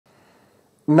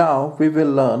Now we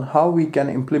will learn how we can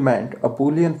implement a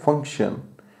Boolean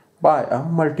function by a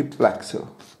multiplexer.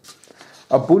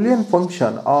 A Boolean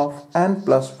function of n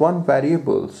plus 1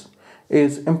 variables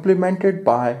is implemented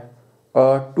by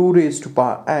a 2 raised to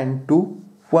power n to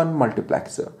 1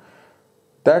 multiplexer.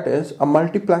 That is a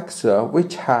multiplexer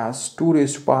which has 2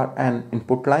 raised to power n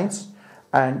input lines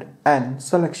and n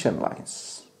selection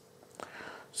lines.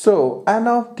 So n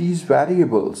of these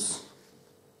variables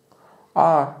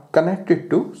are connected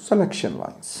to selection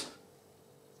lines,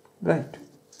 right?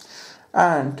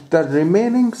 And the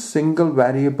remaining single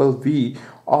variable v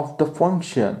of the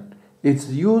function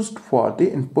is used for the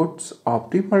inputs of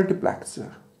the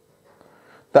multiplexer.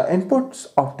 The inputs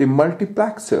of the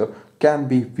multiplexer can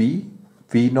be v,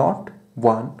 v0,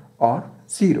 1 or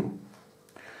 0.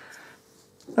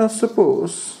 Now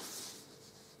suppose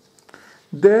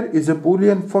there is a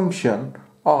Boolean function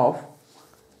of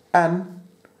n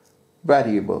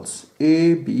variables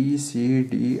a, b, c,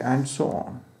 d and so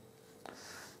on.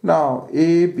 Now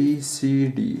a, b, c,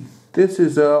 d, this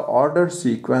is a ordered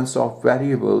sequence of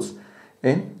variables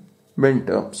in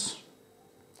minterms.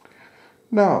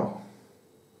 Now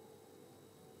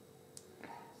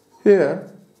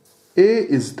here a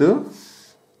is the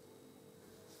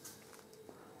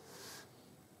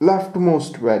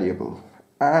leftmost variable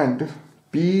and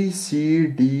b, c,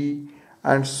 d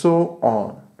and so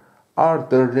on are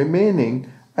the remaining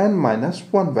n minus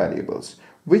 1 variables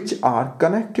which are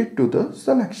connected to the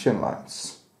selection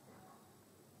lines.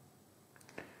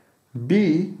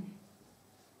 B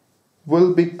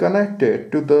will be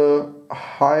connected to the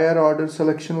higher order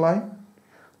selection line.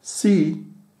 C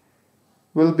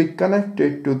will be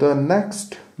connected to the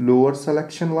next lower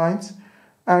selection lines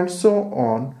and so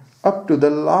on up to the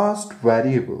last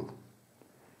variable,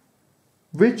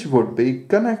 which would be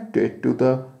connected to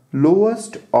the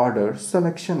lowest order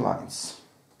selection lines.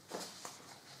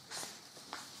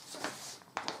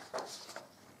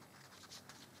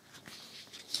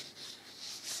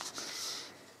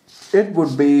 It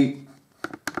would be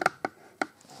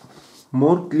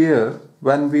more clear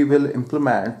when we will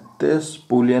implement this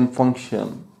Boolean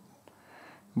function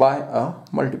by a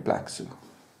multiplexer.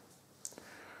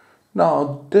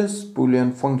 Now this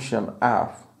Boolean function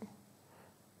f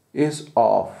is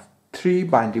of 3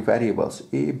 binary variables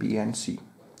a, b and c.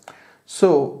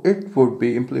 So it would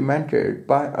be implemented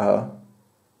by a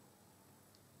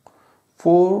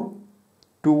 4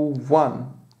 to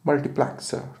 1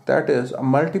 multiplexer. That is a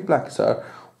multiplexer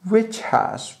which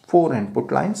has 4 input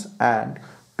lines and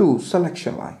 2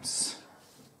 selection lines.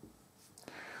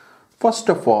 First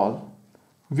of all,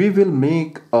 we will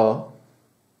make a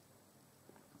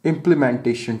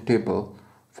implementation table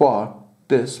for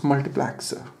this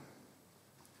multiplexer.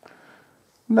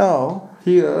 Now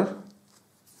here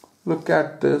look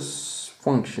at this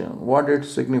function, what it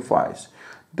signifies.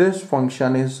 This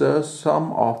function is a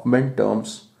sum of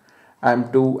minterms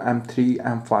m2, m3,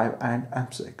 m5 and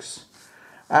m6,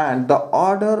 and the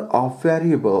order of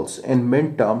variables in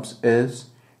minterms is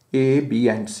a, b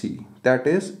and c. That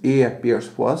is a appears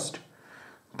first,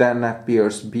 then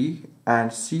appears b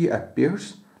and c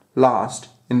appears last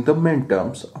in the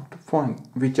minterms of the function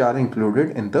which are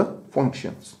included in the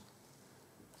functions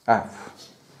f.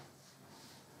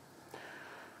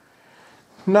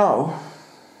 Now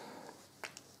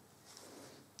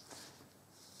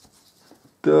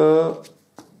the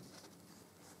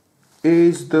a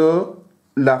is the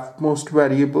leftmost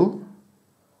variable,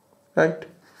 right,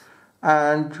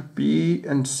 and b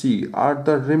and c are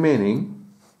the remaining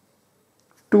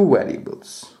 2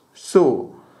 variables.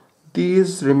 So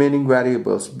these remaining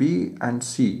variables b and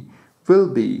c will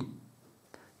be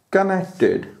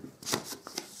connected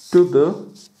to the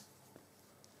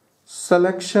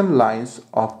selection lines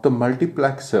of the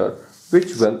multiplexer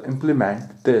which will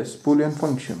implement this Boolean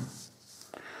function.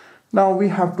 Now we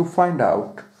have to find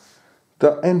out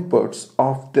the inputs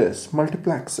of this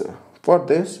multiplexer. For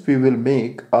this we will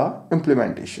make a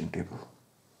implementation table.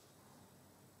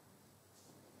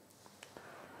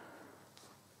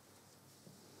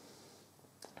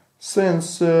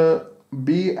 Since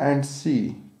b and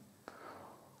c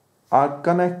are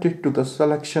connected to the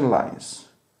selection lines,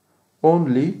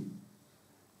 only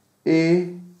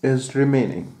a is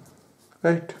remaining,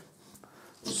 right?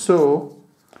 So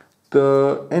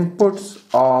the inputs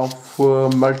of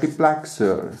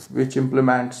multiplexer which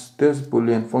implements this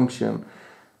Boolean function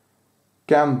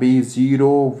can be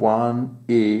 0, 1,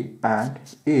 a and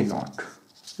a0,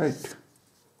 right?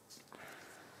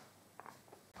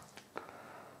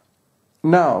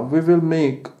 Now we will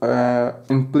make an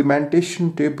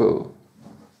implementation table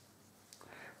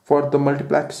for the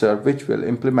multiplexer which will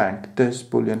implement this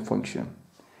Boolean function.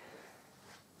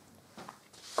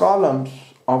 Columns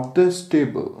of this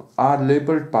table are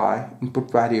labeled by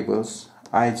input variables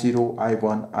I0,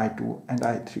 I1, I2 and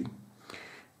I3.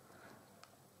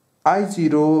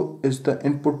 I0 is the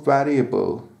input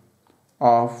variable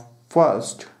of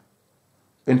first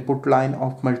input line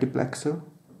of multiplexer.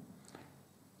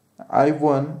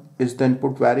 I1 is the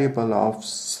input variable of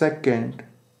second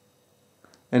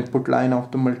input line of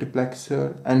the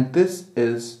multiplexer, and this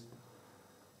is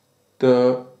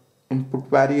the input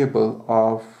variable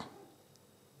of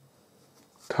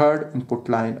third input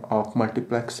line of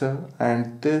multiplexer,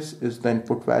 and this is the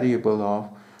input variable of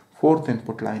fourth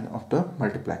input line of the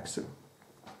multiplexer.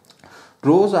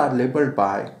 Rows are labeled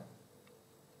by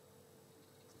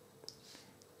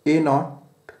A0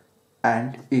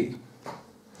 and A.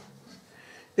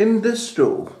 In this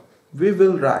row, we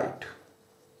will write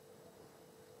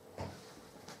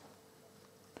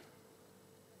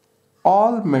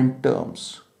all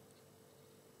minterms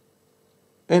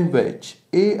in which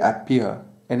A appear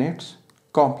in its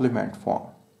complement form.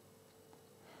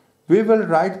 We will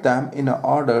write them in an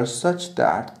order such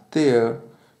that their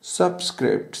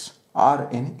subscripts are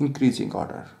in increasing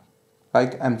order,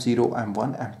 like M0,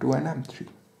 M1, M2 and M3.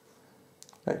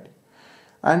 Right?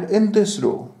 And in this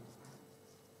row,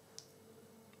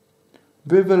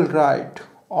 we will write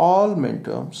all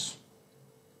minterms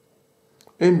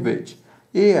in which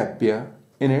A appear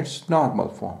in its normal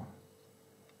form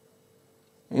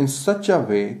in such a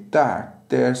way that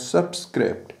their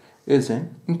subscript is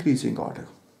in increasing order.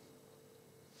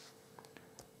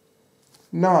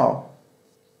 Now,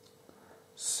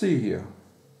 see here.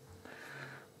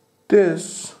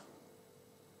 This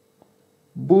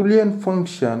Boolean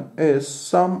function is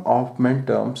sum of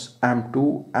minterms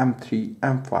M2, M3,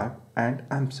 M5 and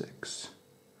M6.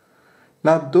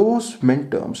 Now those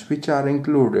minterms which are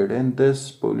included in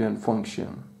this Boolean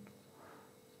function,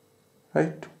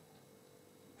 right,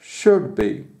 should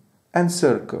be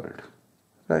encircled,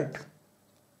 right?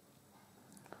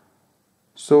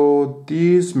 So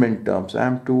these minterms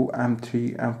M2,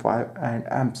 M3, M5 and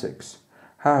M6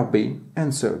 have been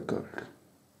encircled,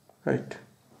 right?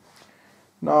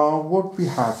 Now what we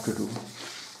have to do?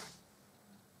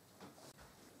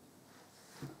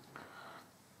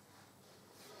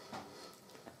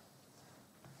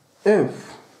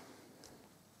 If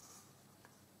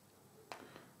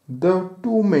the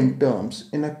two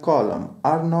minterms in a column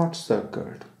are not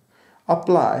circled,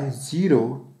 apply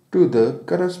 0 to the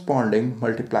corresponding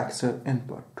multiplexer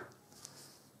input.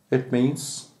 It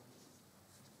means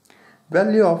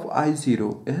value of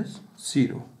I0 is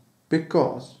 0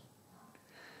 because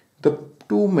the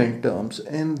two minterms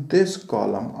in this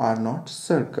column are not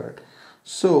circled.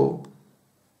 So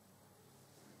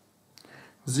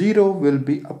 0 will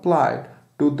be applied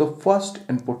to the first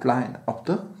input line of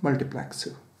the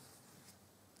multiplexer.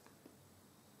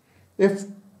 If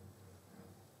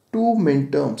two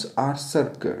minterms are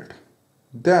circled,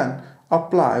 then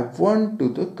apply 1 to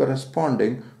the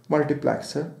corresponding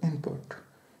multiplexer input.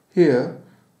 Here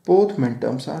both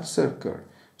minterms are circled,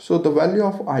 so the value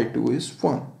of I2 is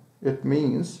 1. It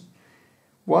means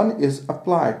 1 is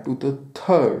applied to the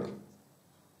third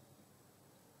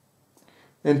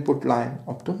input line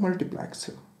of the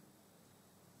multiplexer.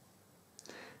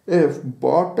 If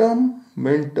bottom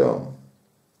minterm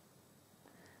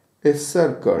is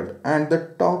circled and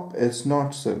the top is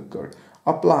not circled,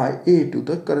 apply A to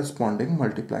the corresponding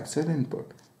multiplexer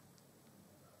input.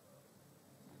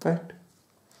 Right?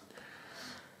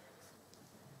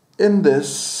 In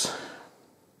this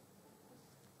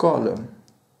column,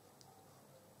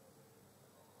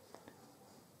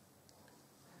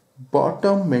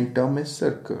 bottom minterm is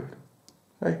circled,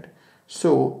 right?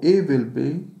 So A will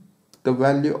be the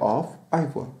value of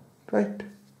I1, right?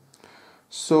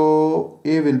 So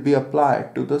A will be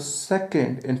applied to the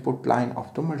second input line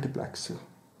of the multiplexer.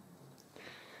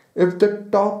 If the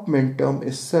top minterm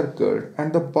is circled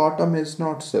and the bottom is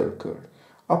not circled,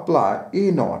 apply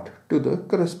A0 to the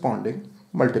corresponding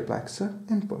multiplexer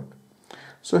input.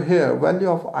 So here value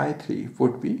of I3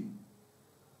 would be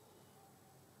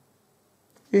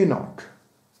A0.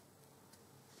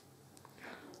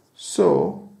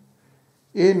 So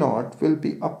A0 will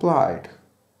be applied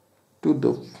to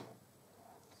the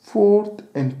fourth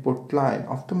input line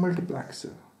of the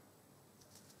multiplexer.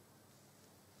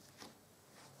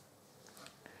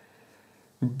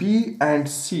 B and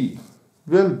C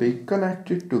will be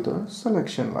connected to the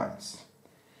selection lines.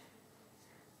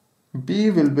 B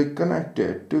will be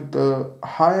connected to the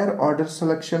higher order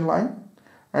selection line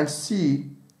and C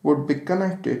would be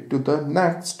connected to the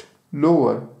next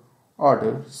lower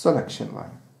order selection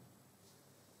line.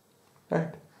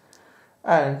 Right?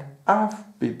 And F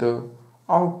be the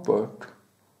output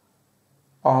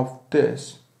of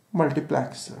this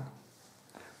multiplexer.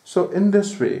 So in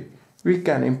this way, we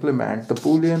can implement the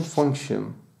Boolean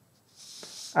function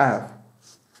f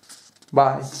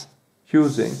by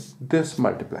using this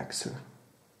multiplexer.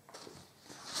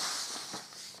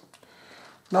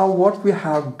 Now what we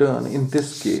have done in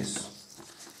this case,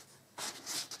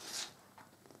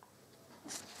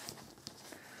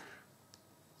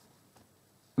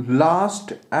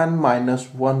 last n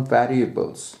minus 1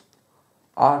 variables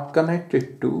are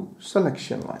connected to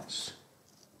selection lines.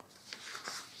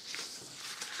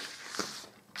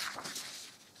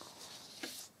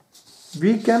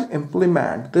 We can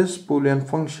implement this Boolean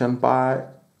function by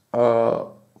a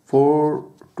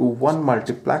 4 to 1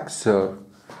 multiplexer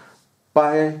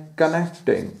by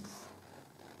connecting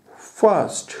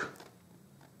first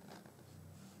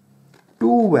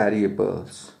two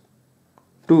variables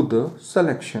to the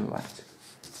selection lines.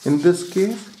 In this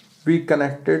case, we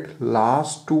connected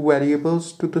last two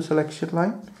variables to the selection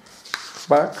line,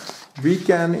 but we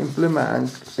can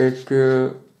implement it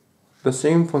the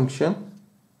same function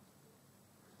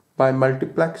by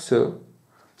multiplexer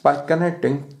by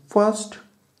connecting first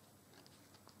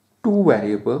two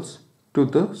variables to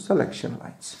the selection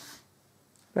lines.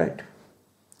 Right.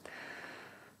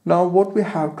 Now what we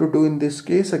have to do in this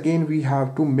case, again we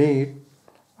have to make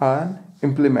an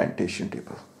implementation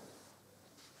table.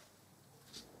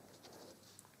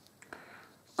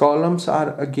 Columns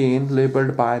are again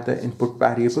labeled by the input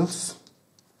variables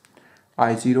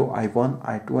I0, I1,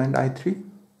 I2 and I3.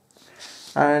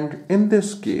 And in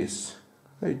this case,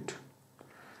 right,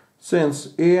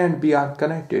 since A and B are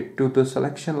connected to the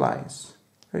selection lines,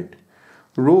 right,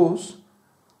 rows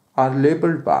are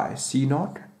labeled by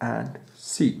C0 and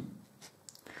C.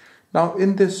 Now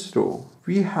in this row,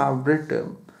 we have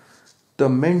written the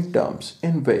minterms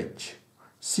in which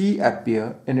C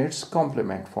appear in its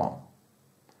complement form.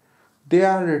 They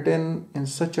are written in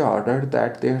such order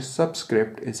that their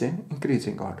subscript is in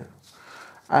increasing order.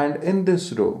 And in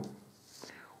this row,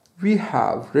 we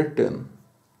have written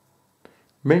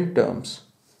minterms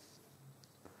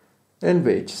in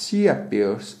which C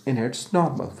appears in its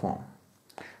normal form.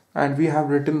 And we have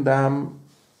written them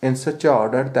in such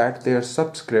order that their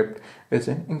subscript is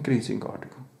in increasing order.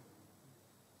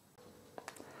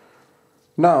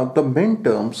 Now the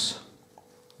minterms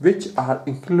which are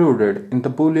included in the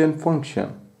Boolean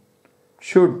function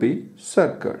should be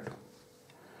circled.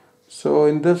 So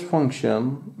in this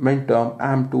function, minterm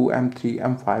M2, M3,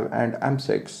 M5 and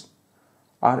M6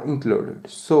 are included.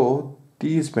 So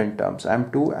these minterms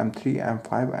M2, M3,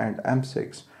 M5 and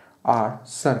M6 are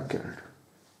circled.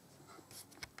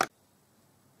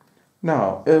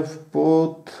 Now if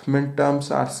both minterms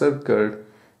are circled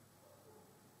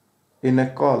in a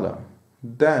column,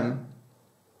 then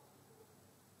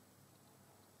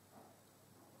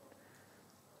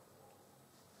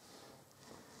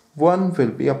one will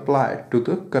be applied to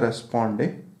the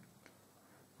corresponding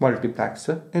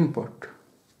multiplexer input.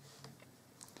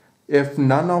 If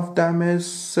none of them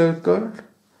is circled,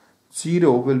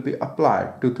 0 will be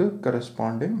applied to the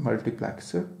corresponding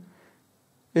multiplexer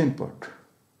input.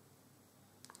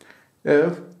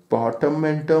 If bottom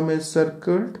minterm is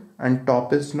circled and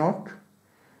top is not,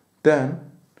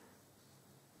 then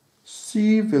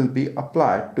C will be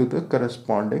applied to the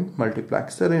corresponding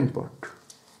multiplexer input.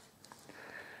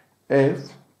 If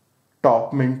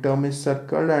top minterm is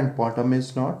circled and bottom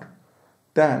is not,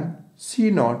 then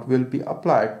C0 will be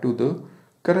applied to the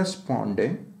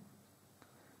corresponding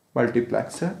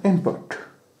multiplexer input.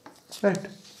 Right.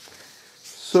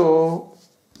 So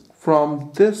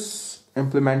from this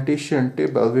implementation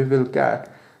table, we will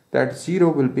get that 0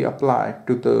 will be applied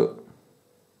to the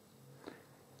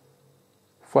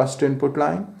first input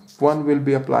line, 1 will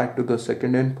be applied to the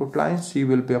second input line, C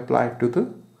will be applied to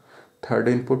the third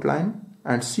input line,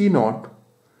 and C0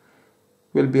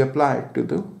 will be applied to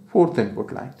the fourth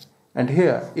input line. And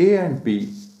here A and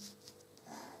B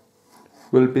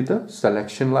will be the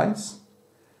selection lines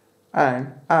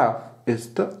and F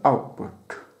is the output.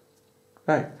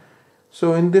 Right.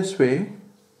 So in this way,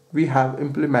 we have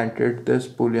implemented this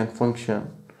Boolean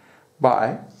function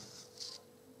by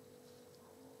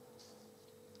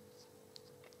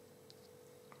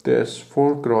this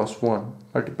 4x1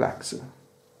 multiplexer.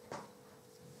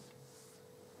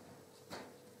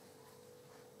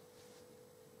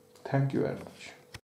 Thank you very much.